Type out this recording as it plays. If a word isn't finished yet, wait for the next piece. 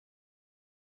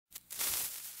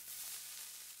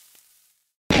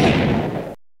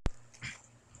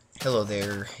Hello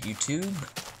there, YouTube.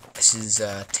 This is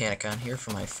Tanicon here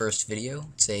for my first video.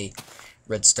 It's a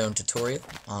Redstone tutorial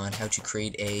on how to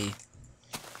create a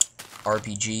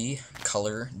RGB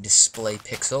color display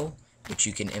pixel, which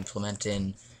you can implement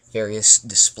in various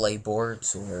display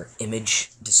boards or image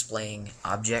displaying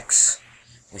objects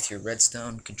with your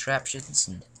Redstone contraptions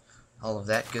and all of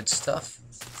that good stuff.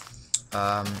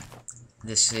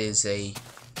 This is a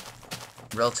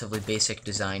relatively basic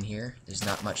design here. There's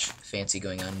not much fancy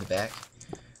going on in the back.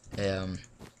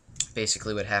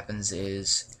 Basically what happens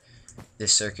is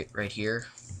this circuit right here,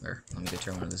 or let me go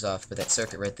turn one of those off, but that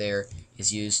circuit right there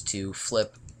is used to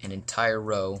flip an entire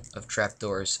row of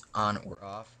trapdoors on or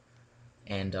off,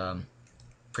 and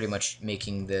pretty much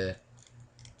making the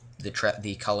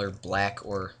color black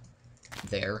or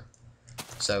there.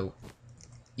 So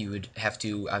you would have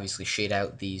to obviously shade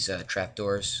out these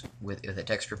trapdoors with a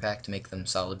texture pack to make them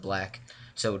solid black,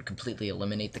 so it would completely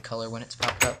eliminate the color when it's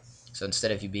popped up. So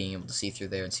instead of you being able to see through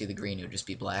there and see the green, it would just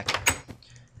be black.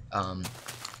 And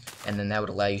then that would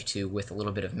allow you to, with a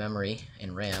little bit of memory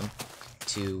and RAM,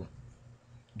 to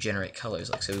generate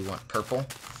colors. Like, so we want purple,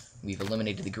 we've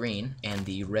eliminated the green, and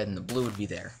the red and the blue would be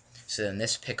there. So then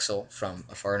this pixel from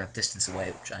a far enough distance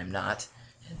away, which I'm not,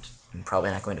 and I'm probably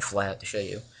not going to fly out to show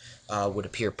you, would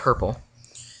appear purple.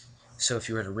 So if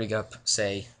you were to rig up,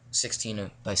 say,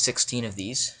 16 by 16 of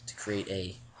these to create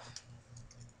a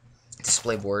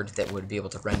display board that would be able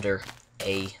to render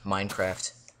a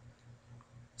Minecraft,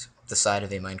 the side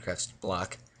of a Minecraft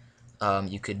block,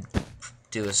 you could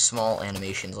do a small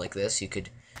animations like this. You could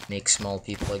make small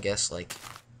people, I guess, like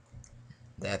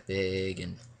that big,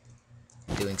 and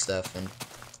doing stuff, and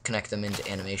connect them into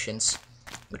animations,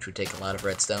 which would take a lot of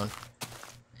redstone.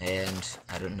 And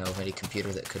I don't know of any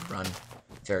computer that could run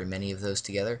very many of those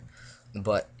together,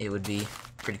 but it would be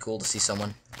pretty cool to see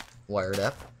someone wire it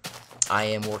up. I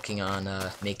am working on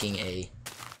making a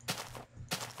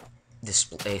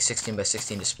 16 by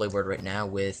 16 display board right now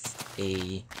with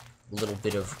a little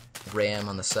bit of RAM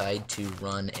on the side to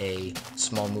run a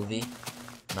small movie.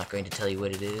 I'm not going to tell you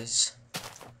what it is,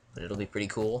 but it'll be pretty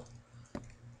cool.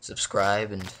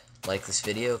 Subscribe and like this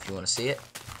video if you want to see it.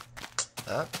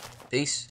 Peace.